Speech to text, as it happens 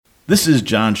This is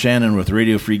John Shannon with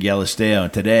Radio Free Galisteo,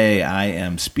 and today I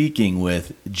am speaking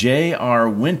with J.R.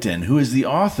 Winton, who is the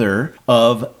author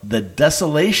of the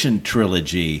Desolation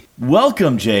Trilogy.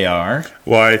 Welcome, J.R.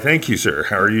 Why, thank you, sir.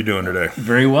 How are you doing today?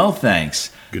 Very well,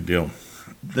 thanks. Good deal.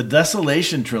 The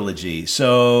Desolation Trilogy.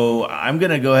 So I'm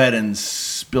going to go ahead and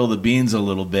spill the beans a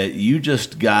little bit. You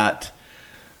just got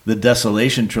the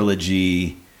Desolation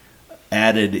Trilogy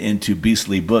added into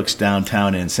Beastly Books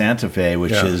downtown in Santa Fe,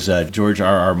 which is George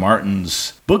R.R.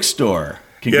 Martin's bookstore.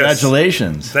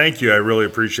 Congratulations. Yes. Thank you. I really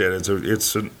appreciate it.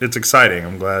 It's exciting.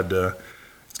 I'm glad.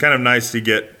 It's kind of nice to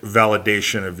get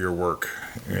validation of your work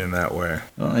in that way.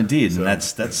 Well, indeed, and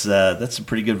that's a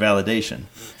pretty good validation.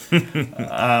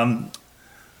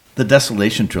 The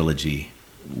Desolation Trilogy,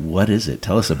 what is it?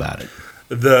 Tell us about it.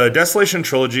 The Desolation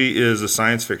Trilogy is a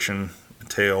science fiction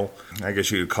tale. I guess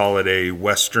you could call it a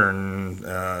Western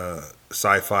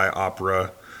sci-fi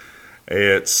opera.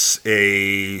 It's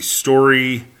a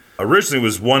story. Originally, it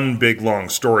was one big long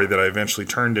story that I eventually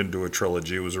turned into a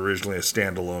trilogy. It was originally a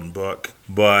standalone book,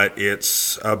 but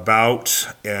it's about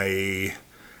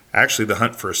actually the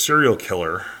hunt for a serial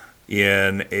killer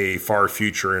in a far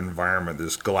future environment,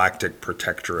 this galactic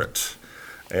protectorate.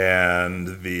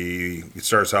 And it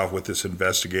starts off with this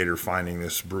investigator finding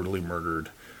this brutally murdered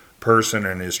person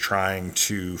and is trying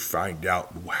to find out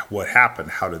what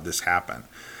happened. How did this happen?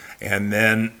 And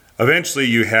then eventually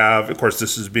you have, of course,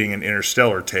 this is being an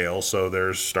interstellar tale, so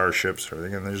there's starships,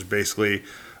 everything, and there's basically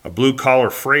a blue-collar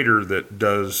freighter that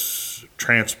does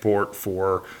transport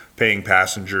for paying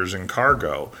passengers and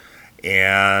cargo.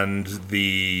 And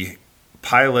the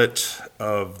pilot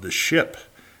of the ship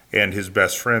and his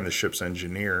best friend, the ship's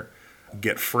engineer,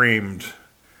 get framed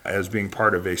as being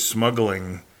part of a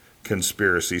smuggling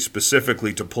conspiracy,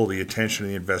 specifically to pull the attention of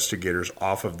the investigators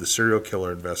off of the serial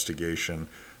killer investigation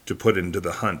to put into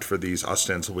the hunt for these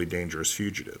ostensibly dangerous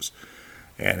fugitives.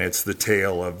 And it's the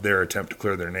tale of their attempt to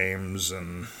clear their names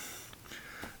and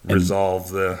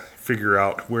figure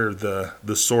out where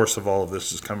the source of all of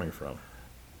this is coming from.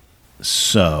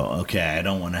 So, okay, I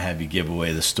don't want to have you give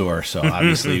away the store, so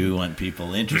obviously we want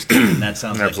people interested, and that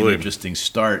sounds like an interesting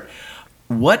start.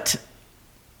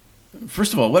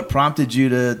 First of all, what prompted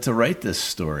you to write this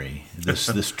story,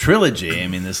 this trilogy? I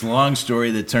mean, this long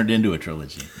story that turned into a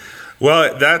trilogy.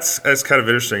 Well, that's kind of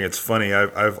interesting. It's funny.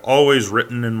 I've always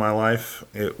written in my life.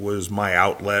 It was my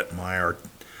outlet, my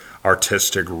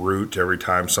artistic route. Every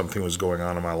time something was going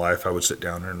on in my life, I would sit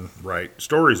down and write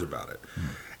stories about it.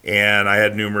 And I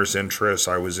had numerous interests.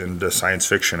 I was into science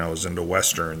fiction. I was into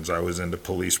westerns. I was into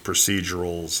police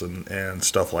procedurals and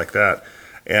stuff like that.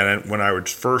 And when I would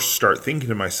first start thinking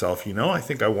to myself, I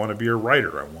think I want to be a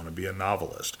writer. I want to be a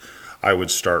novelist. I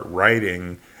would start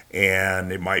writing,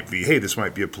 and it might be, hey, this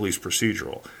might be a police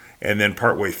procedural. And then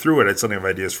partway through it, I'd suddenly have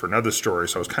ideas for another story.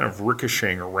 So I was kind of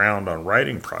ricocheting around on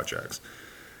writing projects.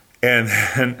 And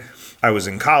then I was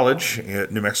in college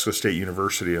at New Mexico State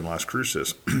University in Las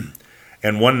Cruces.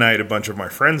 And one night, a bunch of my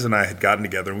friends and I had gotten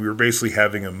together, and we were basically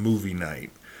having a movie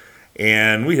night.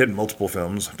 And we had multiple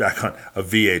films back on a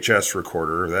VHS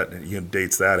recorder that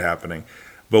dates that happening.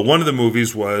 But one of the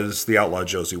movies was The Outlaw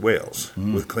Josey Wales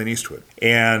with Clint Eastwood.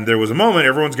 And there was a moment,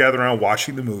 everyone's gathered around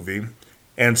watching the movie,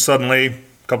 and suddenly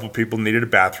a couple of people needed a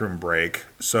bathroom break,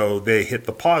 so they hit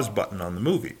the pause button on the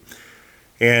movie.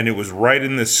 And it was right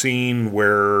in the scene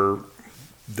where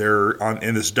they're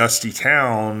in this dusty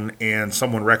town, and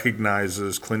someone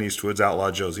recognizes Clint Eastwood's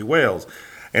Outlaw Josey Wales.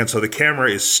 And so the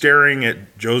camera is staring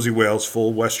at Josey Wales,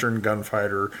 full Western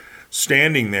gunfighter,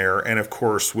 standing there. And, of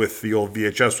course, with the old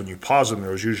VHS, when you pause them,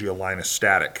 there was usually a line of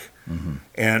static. Mm-hmm.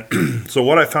 And so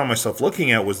what I found myself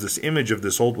looking at was this image of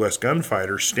this Old West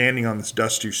gunfighter standing on this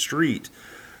dusty street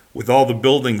with all the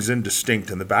buildings indistinct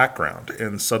in the background.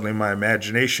 And suddenly my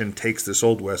imagination takes this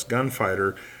Old West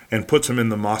gunfighter and puts him in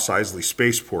the Mos Eisley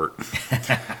spaceport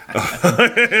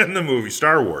in the movie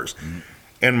Star Wars. Mm-hmm.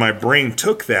 And my brain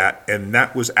took that, and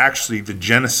that was actually the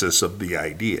genesis of the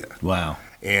idea. Wow.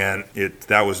 And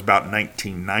that was about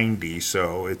 1990,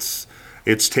 so it's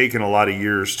taken a lot of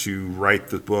years to write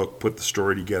the book, put the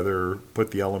story together, put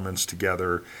the elements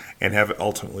together, and have it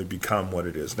ultimately become what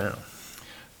it is now.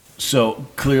 So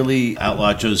clearly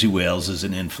Outlaw Josey Wales is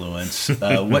an influence.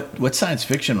 What science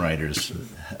fiction writers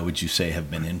would you say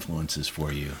have been influences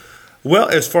for you? Well,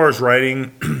 as far as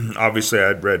writing, obviously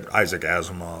I'd read Isaac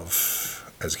Asimov.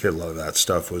 As a kid, a lot of that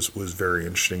stuff was very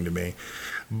interesting to me.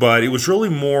 But it was really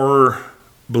more,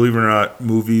 believe it or not,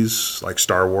 movies like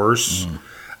Star Wars,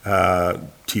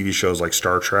 TV shows like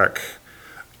Star Trek,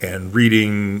 and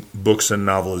reading books and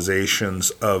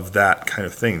novelizations of that kind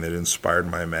of thing that inspired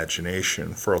my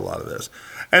imagination for a lot of this.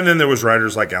 And then there was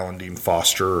writers like Alan Dean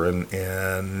Foster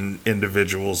and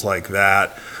individuals like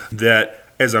that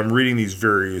as I'm reading these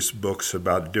various books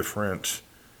about different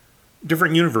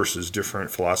universes,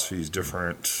 different philosophies,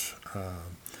 different,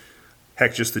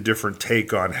 just a different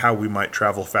take on how we might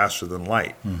travel faster than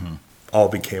light, all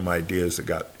became ideas that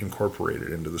got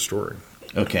incorporated into the story.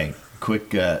 Okay,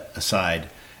 quick aside.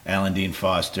 Alan Dean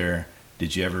Foster,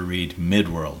 did you ever read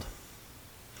Midworld?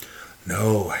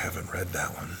 No, I haven't read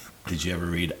that one. Did you ever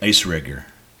read Ice Rigger?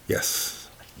 Yes.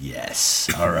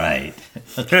 Yes. All right.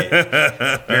 Okay.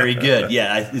 Very good.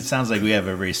 Yeah, it sounds like we have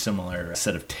a very similar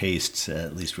set of tastes,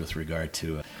 at least with regard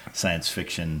to science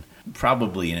fiction.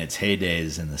 Probably in its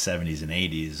heydays in the 70s and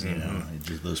 80s, you know,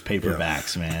 just those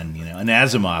paperbacks, man. You know, and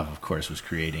Asimov, of course, was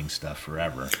creating stuff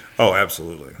forever. Oh,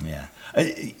 absolutely. Yeah.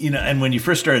 You know, and when you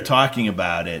first started talking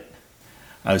about it,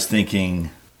 I was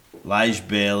thinking Lige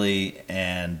Bailey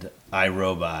and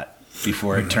iRobot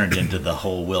before it turned into the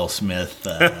whole Will Smith,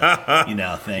 thing.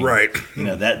 Right. You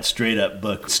know, that straight up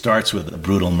book starts with a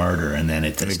brutal murder, and then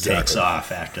it just takes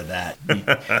off after that.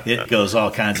 It goes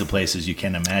all kinds of places you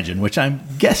can imagine, which I'm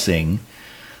guessing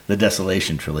the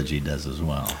Desolation trilogy does as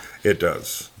well. It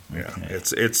does. Yeah. Okay.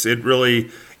 It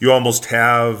really, you almost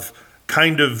have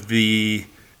kind of the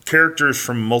characters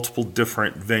from multiple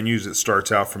different venues. It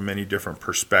starts out from many different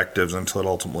perspectives until it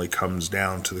ultimately comes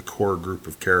down to the core group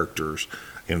of characters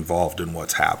involved in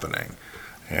what's happening,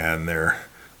 and their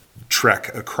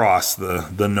trek across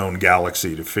the known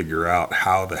galaxy to figure out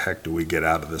how the heck do we get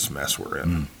out of this mess we're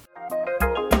in.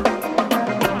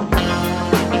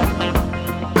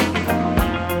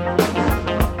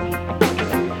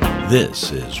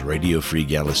 This is Radio Free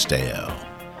Galisteo.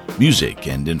 Music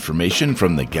and information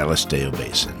from the Galisteo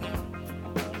Basin.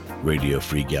 Radio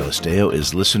Free Galisteo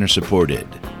is listener supported.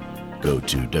 Go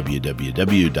to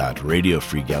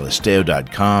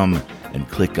www.radiofreegalisteo.com and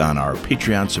click on our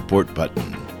Patreon support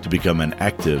button to become an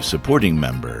active supporting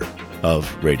member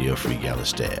of Radio Free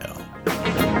Galisteo.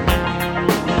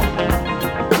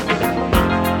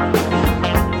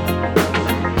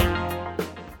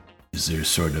 Is there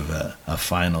sort of a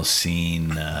final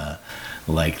scene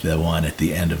like the one at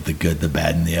the end of The Good, the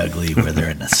Bad, and the Ugly where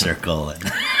they're in a circle?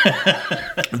 And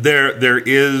There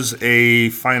is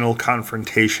a final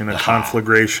confrontation, a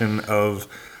conflagration of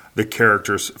the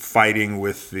characters fighting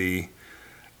with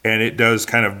and it does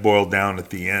kind of boil down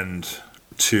at the end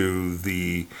to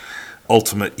the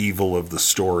ultimate evil of the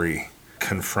story,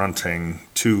 confronting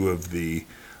two of the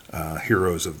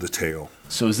heroes of the tale.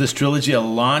 So is this trilogy a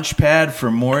launch pad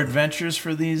for more adventures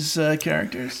for these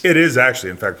characters? It is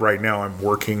actually. In fact, right now I'm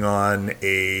working on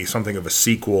something of a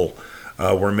sequel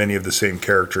where many of the same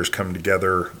characters come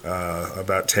together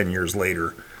about 10 years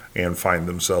later and find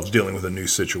themselves dealing with a new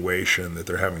situation that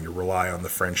they're having to rely on the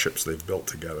friendships they've built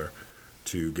together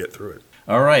to get through it.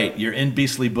 All right, you're in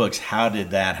Beastly Books. How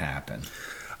did that happen?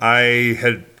 I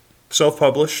had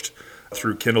self-published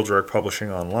through Kindle Direct Publishing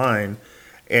online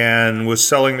and was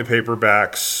selling the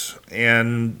paperbacks,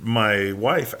 and my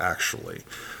wife actually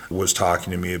was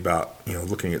talking to me about,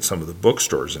 looking at some of the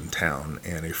bookstores in town,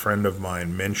 and a friend of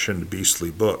mine mentioned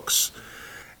Beastly Books.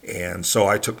 And so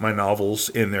I took my novels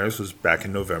in there. This was back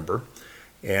in November.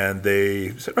 And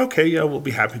they said, okay, yeah, we'll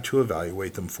be happy to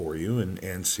evaluate them for you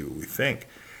and see what we think.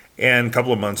 And a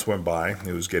couple of months went by.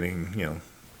 It was getting,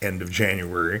 end of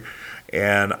January.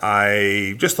 And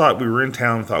I just thought we were in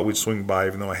town, thought we'd swing by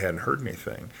even though I hadn't heard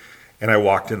anything. And I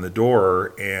walked in the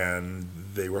door and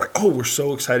they were like, oh, we're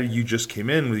so excited you just came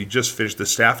in. The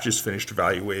staff just finished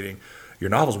evaluating your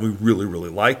novels. We really, really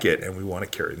like it and we want to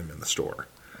carry them in the store.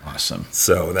 Awesome.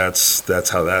 So that's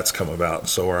how that's come about.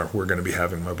 So we're going to be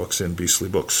having my books in Beastly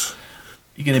Books.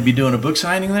 You going to be doing a book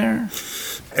signing there?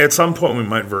 At some point, we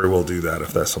might very well do that.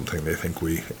 If that's something they think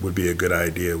would be a good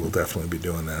idea, we'll definitely be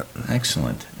doing that.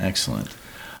 Excellent.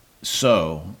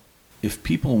 So, if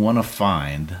people want to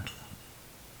find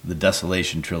the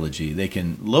Desolation trilogy, they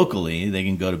can go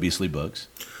to Beastly Books.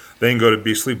 They can go to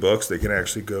Beastly Books. They can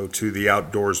actually go to the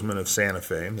Outdoorsman of Santa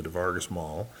Fe, the DeVargas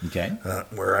Mall,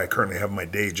 where I currently have my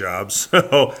day job.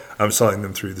 So I'm selling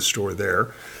them through the store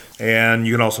there. And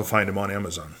you can also find them on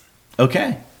Amazon.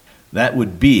 Okay. That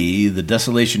would be the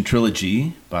Desolation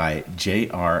Trilogy by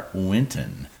J.R.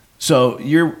 Winton. So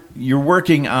you're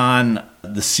working on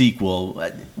the sequel.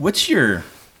 What's your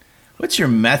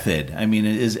method? I mean,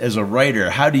 as a writer,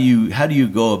 how do you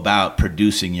go about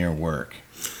producing your work?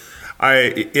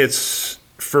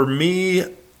 For me,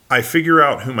 I figure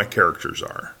out who my characters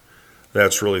are.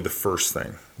 That's really the first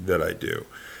thing that I do.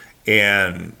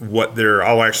 And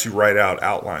I'll actually write out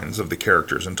outlines of the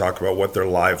characters and talk about what their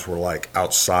lives were like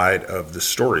outside of the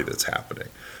story that's happening.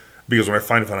 Because when I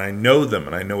find it, I know them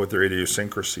and I know what their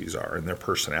idiosyncrasies are and their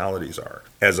personalities are.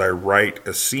 As I write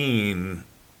a scene,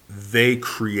 they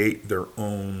create their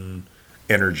own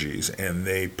energies and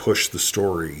they push the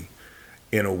story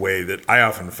in a way that I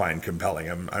often find compelling.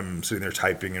 I'm sitting there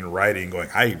typing and writing, going,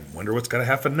 I wonder what's going to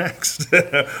happen next.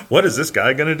 What is this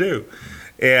guy going to do?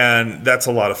 And that's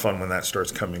a lot of fun when that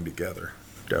starts coming together,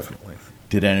 definitely.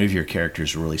 Did any of your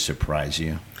characters really surprise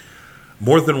you?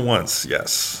 More than once,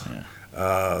 yes. Yeah.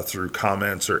 Through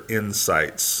comments or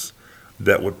insights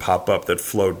that would pop up that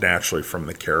flowed naturally from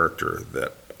the character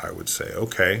that I would say,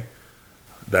 okay,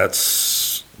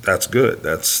 that's good.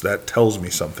 That tells me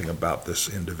something about this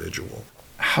individual.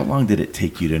 How long did it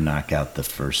take you to knock out this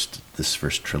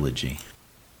first trilogy?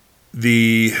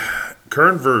 The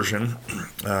current version,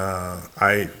 as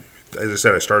I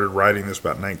said, I started writing this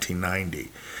about 1990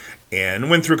 and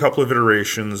went through a couple of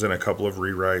iterations and a couple of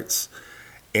rewrites.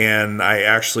 And I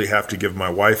actually have to give my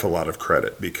wife a lot of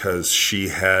credit because she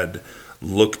had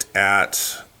looked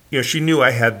at, she knew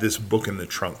I had this book in the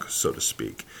trunk, so to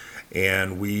speak.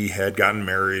 And we had gotten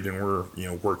married and were,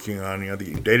 working on,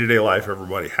 the day-to-day life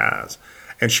everybody has.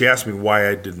 And she asked me why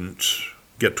I didn't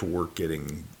get to work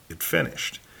getting it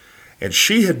finished. And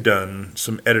she had done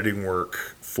some editing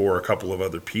work for a couple of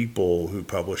other people who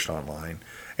published online.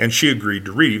 And she agreed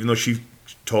to read, even though she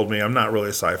told me I'm not really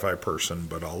a sci-fi person,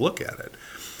 but I'll look at it.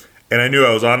 And I knew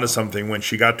I was onto something when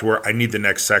she got to where I need the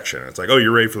next section. It's like, oh,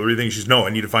 you're ready for the reading? She says, no, I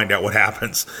need to find out what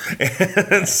happens.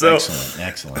 And so,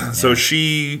 Excellent. Yeah. So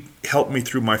she helped me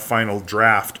through my final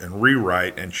draft and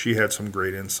rewrite, and she had some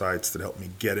great insights that helped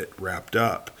me get it wrapped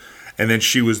up. And then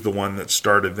she was the one that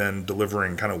started then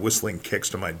delivering kind of whistling kicks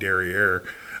to my derriere,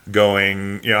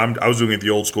 going, I was doing it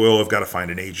the old school, I've got to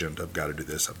find an agent, I've got to do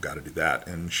this, I've got to do that.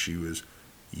 And she was,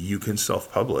 you can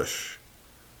self-publish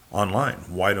online.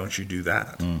 Why don't you do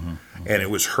that? Mm-hmm. And it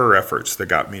was her efforts that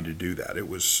got me to do that. It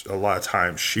was a lot of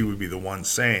times she would be the one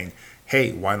saying,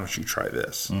 hey, why don't you try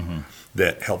this? Mm-hmm.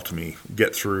 That helped me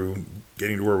get through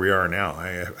getting to where we are now.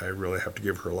 I really have to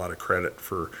give her a lot of credit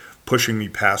for pushing me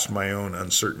past my own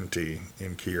uncertainty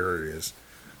in key areas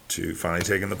to finally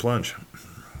taking the plunge.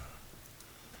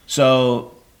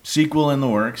 So, sequel in the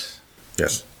works.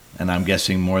 Yes. And I'm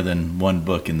guessing more than one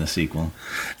book in the sequel.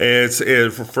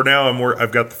 For now,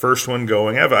 I've got the first one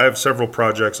going. I have several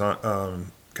projects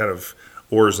on kind of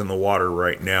oars in the water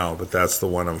right now, but that's the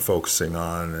one I'm focusing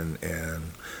on, and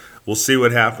we'll see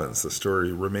what happens. The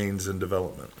story remains in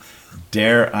development.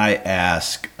 Dare I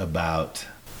ask about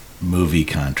movie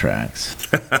contracts?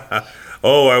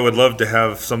 Oh, I would love to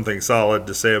have something solid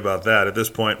to say about that. At this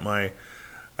point,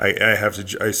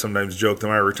 I sometimes joke that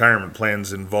my retirement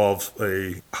plans involve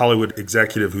a Hollywood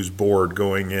executive who's bored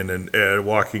going in and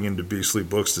walking into Beastly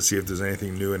Books to see if there's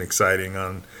anything new and exciting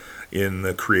in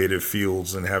the creative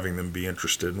fields and having them be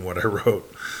interested in what I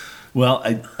wrote. Well,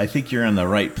 I think you're in the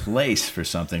right place for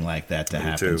something like that to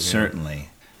happen, too, certainly.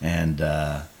 And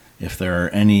if there are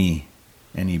any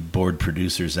bored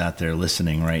producers out there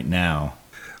listening right now,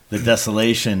 The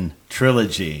Desolation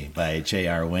Trilogy by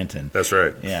J.R. Winton. That's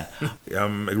right. Yeah.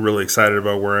 I'm really excited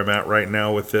about where I'm at right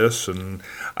now with this. And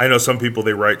I know some people,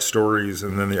 they write stories,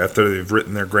 and then after they've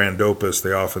written their grand opus,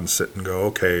 they often sit and go,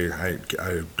 okay,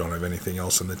 I don't have anything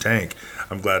else in the tank.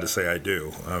 I'm glad to say I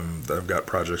do. I've got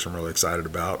projects I'm really excited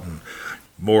about, and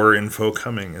more info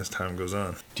coming as time goes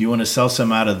on. Do you want to sell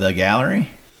some out of the gallery?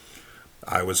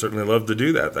 I would certainly love to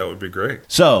do that. That would be great.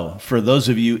 So, for those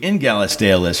of you in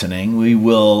Galisteo listening, we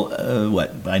will,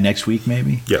 by next week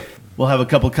maybe? Yeah. We'll have a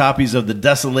couple copies of the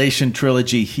Desolation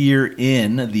Trilogy here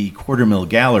in the Quartermill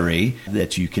Gallery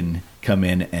that you can come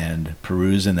in and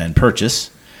peruse and then purchase.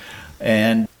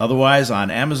 And otherwise on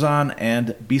Amazon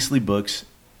and Beastly Books,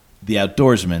 The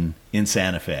Outdoorsman in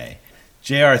Santa Fe.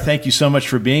 JR, thank you so much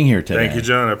for being here today. Thank you,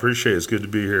 John. I appreciate it. It's good to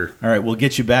be here. All right, we'll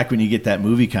get you back when you get that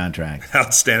movie contract.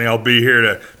 Outstanding. I'll be here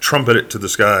to trumpet it to the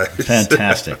sky.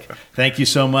 Fantastic. Thank you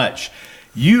so much.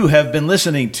 You have been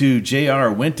listening to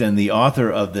J.R. Winton, the author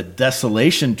of the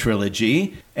Desolation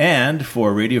Trilogy. And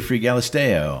for Radio Free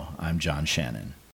Galisteo, I'm John Shannon.